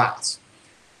into the glass,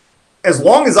 as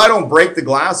long as I don't break the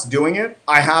glass doing it,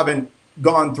 I haven't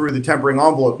gone through the tempering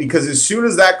envelope, because as soon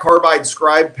as that carbide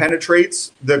scribe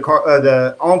penetrates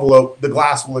the envelope, the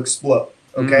glass will explode.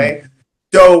 Okay.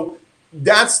 So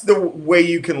that's the way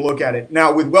you can look at it.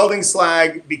 Now with welding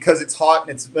slag, because it's hot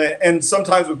and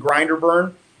sometimes with grinder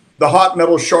burn, the hot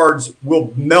metal shards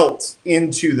will melt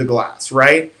into the glass,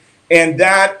 right? And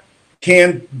that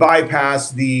can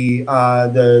bypass the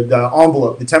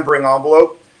envelope, the tempering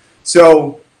envelope.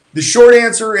 So the short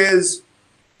answer is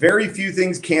very few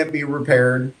things can't be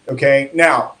repaired. Okay.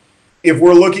 Now, if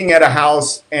we're looking at a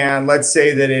house and let's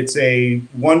say that it's a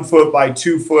 1 foot by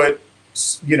 2 foot,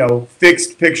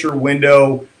 fixed picture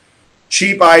window,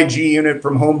 cheap IG unit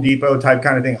from Home Depot type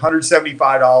kind of thing,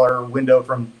 $175 window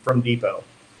from Depot.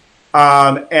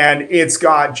 And it's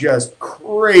got just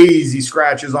crazy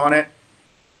scratches on it.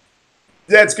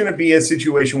 That's going to be a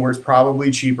situation where it's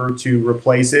probably cheaper to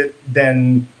replace it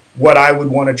than what I would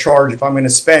want to charge if I'm going to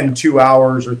spend 2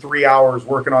 hours or 3 hours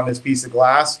working on this piece of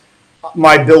glass.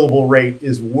 My billable rate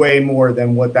is way more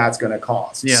than what that's going to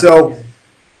cost. Yeah. So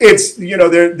it's,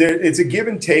 it's a give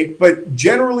and take, but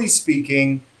generally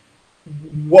speaking,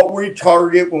 what we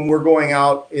target when we're going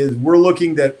out is we're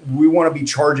looking that we want to be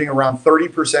charging around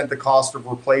 30% the cost of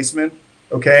replacement.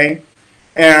 Okay.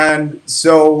 And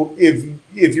so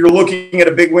if you're looking at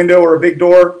a big window or a big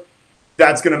door,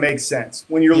 that's going to make sense.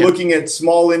 When you're looking at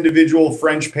small individual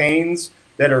French panes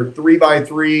that are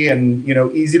 3x3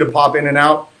 and, easy to pop in and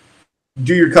out,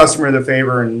 do your customer the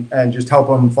favor and just help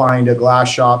them find a glass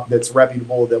shop that's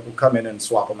reputable that will come in and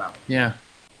swap them out. Yeah.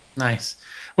 Nice.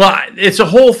 Well, it's a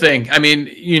whole thing. I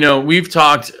mean, we've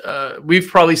talked, we've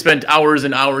probably spent hours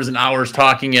and hours and hours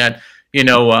talking at,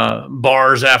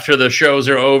 bars after the shows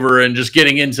are over and just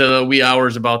getting into the wee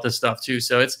hours about this stuff too.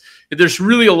 So there's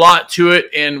really a lot to it.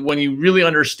 And when you really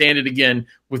understand it, again,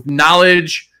 with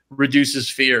knowledge reduces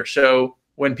fear. So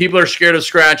when people are scared of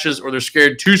scratches or they're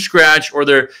scared to scratch or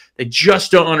they just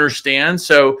don't understand.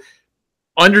 So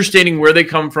understanding where they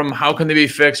come from, how can they be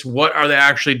fixed? What are they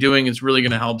actually doing is really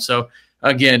going to help. So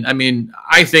again, I mean,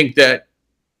 I think that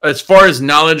as far as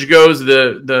knowledge goes,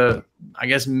 the I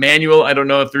guess manual, I don't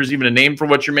know if there's even a name for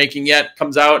what you're making yet,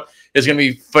 comes out, is going to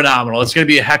be phenomenal. It's going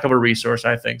to be a heck of a resource,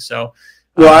 I think. So,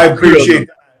 well, I appreciate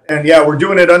that. And yeah, we're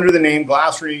doing it under the name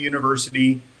Glass Renu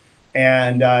University,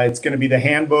 and it's going to be the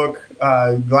handbook,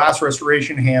 glass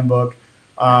restoration handbook.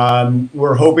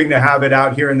 We're hoping to have it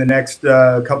out here in the next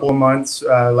couple of months.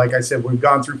 Like I said, we've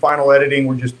gone through final editing.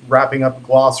 We're just wrapping up a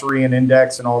glossary and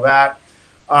index and all that.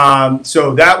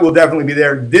 So that will definitely be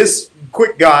there. This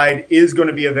quick guide is going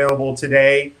to be available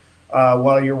today.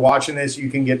 While you're watching this, you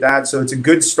can get that. So it's a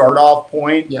good start off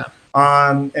point. Yeah.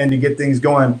 And to get things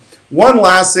going. One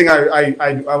last thing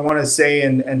I want to say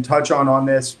and touch on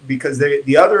this, because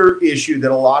the other issue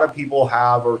that a lot of people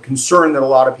have, or concern that a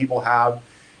lot of people have,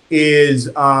 is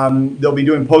they'll be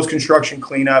doing post-construction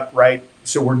cleanup, right?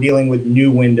 So we're dealing with new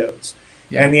windows.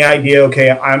 Yeah. And the idea,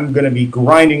 okay, I'm going to be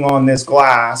grinding on this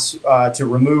glass to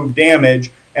remove damage.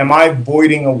 Am I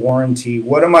voiding a warranty?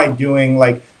 What am I doing?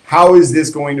 Like, how is this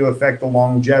going to affect the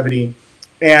longevity?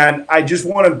 And I just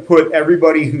want to put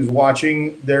everybody who's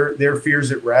watching their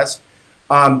fears at rest.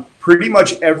 Pretty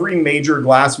much every major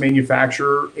glass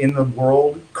manufacturer in the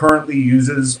world currently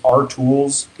uses our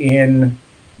tools in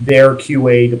their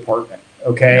QA department,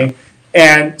 okay? Yeah.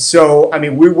 And so, I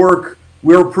mean, we're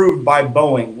approved by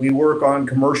Boeing. We work on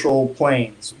commercial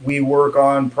planes. We work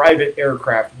on private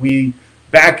aircraft.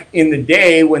 Back in the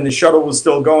day when the shuttle was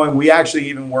still going, we actually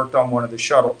even worked on one of the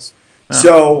shuttles. Oh.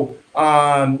 So,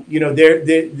 you know,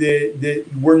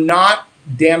 we're not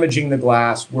damaging the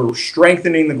glass. We're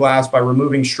strengthening the glass by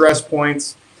removing stress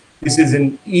points. This is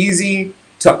an easy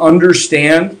to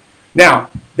understand. Now,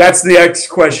 that's the next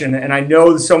question, and I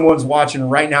know someone's watching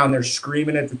right now and they're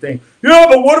screaming at the thing. Yeah,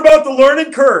 but what about the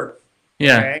learning curve?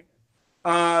 Yeah.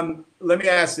 Okay? Let me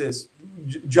ask this,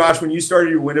 Josh. When you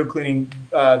started your window cleaning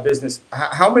business,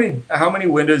 how many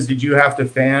windows did you have to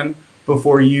fan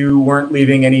before you weren't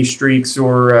leaving any streaks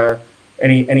or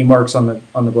any marks on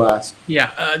the glass?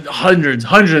 Yeah, hundreds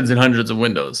and hundreds of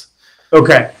windows.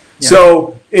 Okay. Yeah.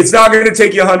 So it's not going to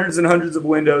take you hundreds and hundreds of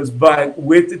windows, but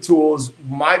with the tools,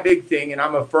 my big thing, and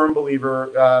I'm a firm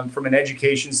believer from an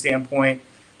education standpoint,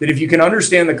 that if you can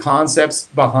understand the concepts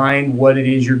behind what it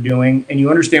is you're doing and you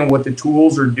understand what the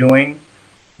tools are doing,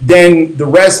 then the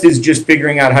rest is just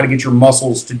figuring out how to get your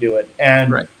muscles to do it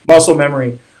and right. Muscle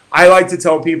memory. I like to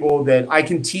tell people that I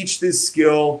can teach this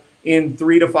skill in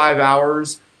 3 to 5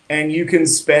 hours and you can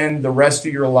spend the rest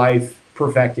of your life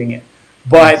perfecting it.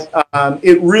 But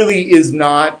it really is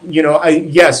not, you know,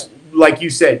 yes, like you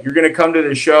said, you're going to come to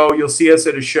the show, you'll see us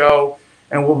at a show,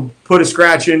 and we'll put a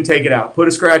scratch in, take it out, put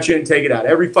a scratch in, take it out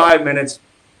every 5 minutes.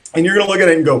 And you're going to look at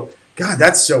it and go, God,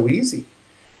 that's so easy.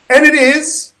 And it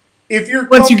is, if you're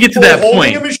once you get to that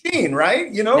holding point. A machine, right?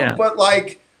 You know, yeah. But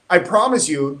like, I promise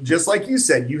you, just like you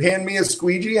said, you hand me a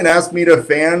squeegee and ask me to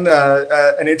fan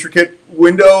an intricate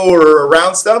window or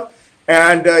around stuff,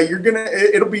 and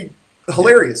it'll be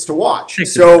hilarious to watch.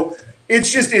 So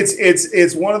it's just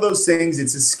it's one of those things.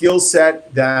 It's a skill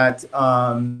set that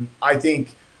I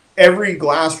think every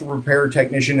glass repair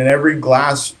technician and every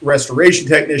glass restoration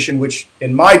technician, which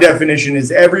in my definition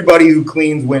is everybody who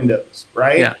cleans windows,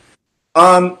 right? Yeah.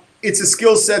 It's a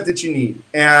skill set that you need,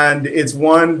 and it's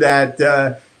one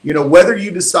that you know, whether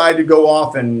you decide to go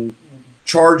off and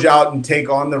charge out and take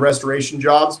on the restoration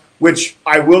jobs, which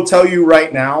I will tell you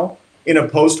right now, in a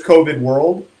post-COVID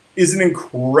world, is an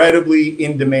incredibly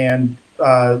in-demand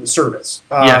service.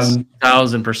 Yes,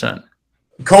 1000%.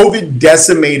 COVID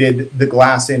decimated the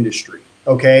glass industry,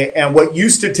 okay? And what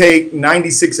used to take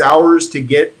 96 hours to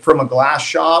get from a glass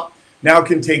shop now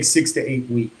can take 6 to 8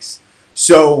 weeks.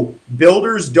 So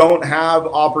builders don't have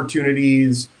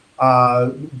opportunities.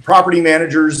 Property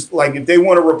managers, like if they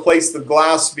want to replace the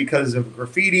glass because of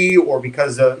graffiti or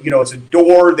because of, you know, it's a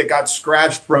door that got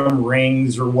scratched from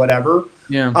rings or whatever.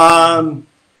 Yeah.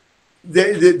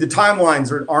 The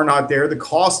timelines are not there. The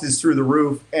cost is through the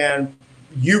roof, and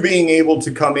you being able to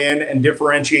come in and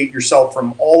differentiate yourself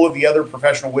from all of the other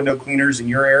professional window cleaners in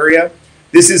your area,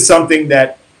 this is something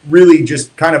that really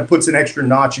just kind of puts an extra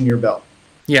notch in your belt.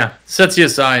 Yeah, sets you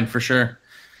aside for sure.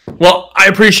 Well, I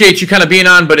appreciate you kind of being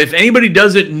on, but if anybody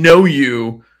doesn't know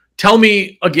you, tell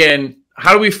me again,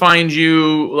 how do we find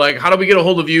you? Like, how do we get a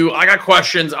hold of you? I got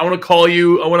questions. I want to call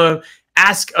you. I want to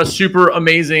ask a super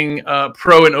amazing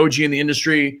pro and OG in the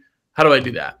industry. How do I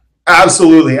do that?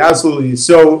 Absolutely. Absolutely.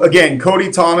 So again,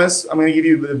 Cody Thomas, I'm going to give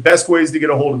you the best ways to get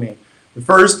a hold of me. The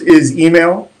first is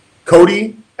email,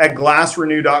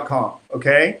 cody@glassrenew.com.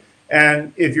 Okay.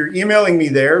 And if you're emailing me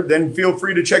there, then feel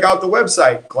free to check out the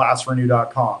website,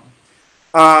 glassrenew.com.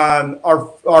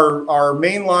 Our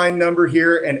main line number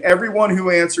here, and everyone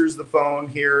who answers the phone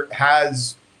here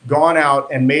has gone out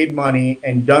and made money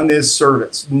and done this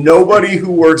service. Nobody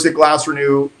who works at Glass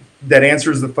Renu that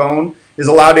answers the phone is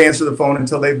allowed to answer the phone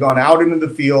until they've gone out into the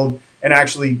field and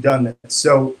actually done this.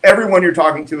 So everyone you're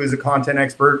talking to is a content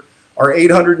expert. Our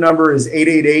 800 number is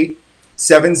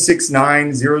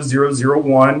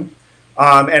 888-769-0001.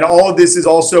 And all of this is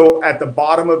also at the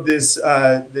bottom of this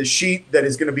the sheet that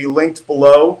is going to be linked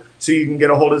below, so you can get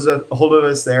a hold of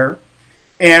us there.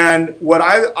 And what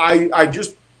I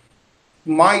just,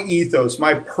 my ethos,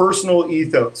 my personal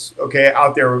ethos, okay,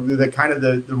 out there, the kind of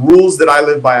the rules that I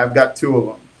live by, I've got two of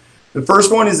them. The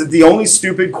first one is that the only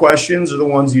stupid questions are the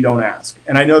ones you don't ask.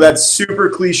 And I know that's super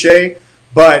cliche,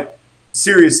 but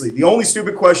seriously, the only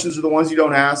stupid questions are the ones you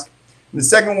don't ask. And the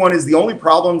second one is the only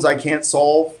problems I can't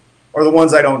solve are the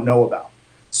ones I don't know about.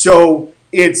 So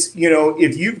it's, you know,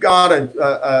 if you've got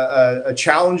a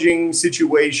challenging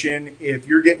situation, if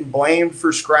you're getting blamed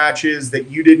for scratches that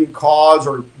you didn't cause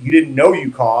or you didn't know you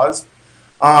caused,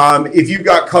 if you've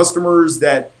got customers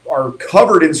that are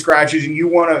covered in scratches and you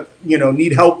want to, you know,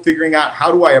 need help figuring out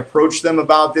how do I approach them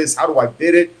about this, how do I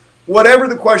bid it, whatever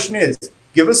the question is,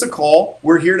 give us a call.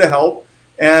 We're here to help.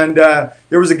 And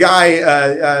there was a guy,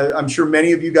 I'm sure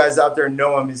many of you guys out there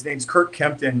know him. His name's Kurt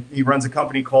Kempton. He runs a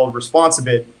company called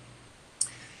Responsibid.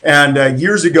 And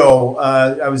years ago,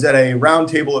 I was at a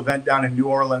roundtable event down in New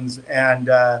Orleans, and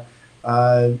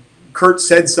Kurt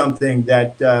said something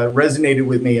that resonated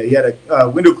with me. He had a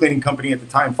window cleaning company at the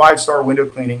time, 5-star window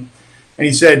cleaning. And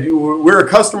he said, we're a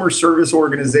customer service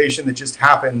organization that just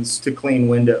happens to clean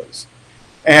windows.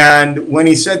 And when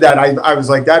he said that, I was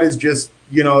like, that is just,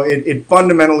 you know, it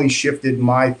fundamentally shifted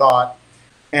my thought.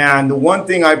 And the one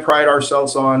thing I pride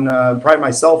myself on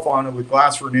with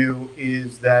Glass Renu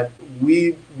is that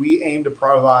we aim to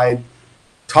provide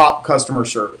top customer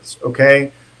service.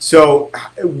 Okay, so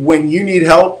when you need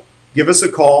help, give us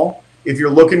a call. If you're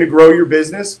looking to grow your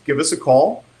business, give us a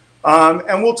call,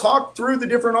 and we'll talk through the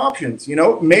different options. You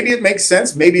know, maybe it makes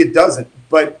sense, maybe it doesn't.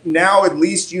 But now at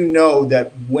least you know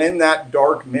that when that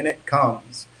dark minute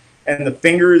comes and the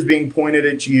finger is being pointed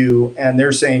at you and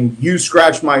they're saying, you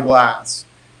scratched my glass,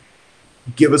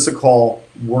 give us a call.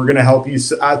 We're going to help you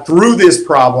through this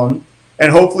problem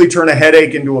and hopefully turn a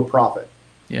headache into a profit.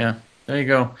 Yeah, there you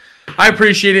go. I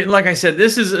appreciate it. Like I said,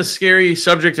 this is a scary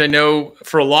subject, I know,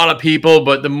 for a lot of people,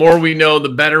 but the more we know, the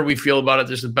better we feel about it.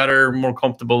 Just the better, more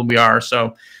comfortable we are.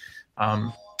 So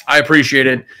I appreciate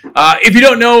it. If you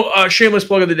don't know, shameless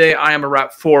plug of the day, I am a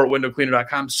rep for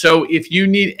windowcleaner.com. So if you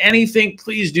need anything,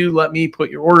 please do let me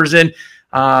put your orders in.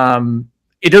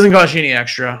 It doesn't cost you any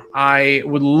extra. I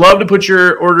would love to put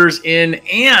your orders in,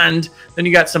 and then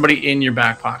you got somebody in your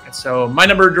back pocket. So my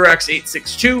number direct's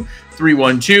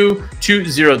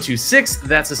 862-312-2026.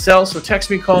 That's a cell. So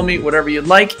text me, call me, whatever you'd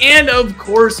like. And of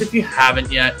course, if you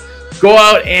haven't yet, go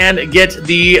out and get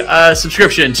the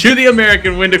subscription to the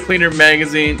American Window Cleaner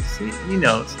magazine. See, he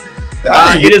knows.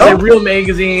 It is a real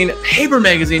magazine, paper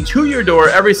magazine, to your door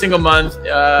every single month.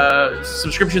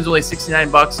 Subscription's only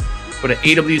 $69. Go to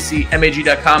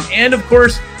awcmag.com. And of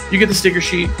course, you get the sticker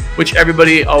sheet, which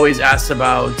everybody always asks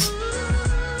about.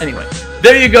 Anyway,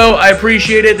 there you go. I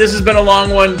appreciate it. This has been a long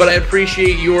one, but I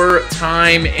appreciate your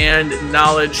time and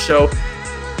knowledge. So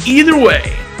either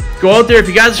way, go out there. If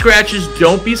you got scratches,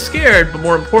 don't be scared, but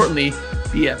more importantly,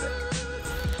 be epic.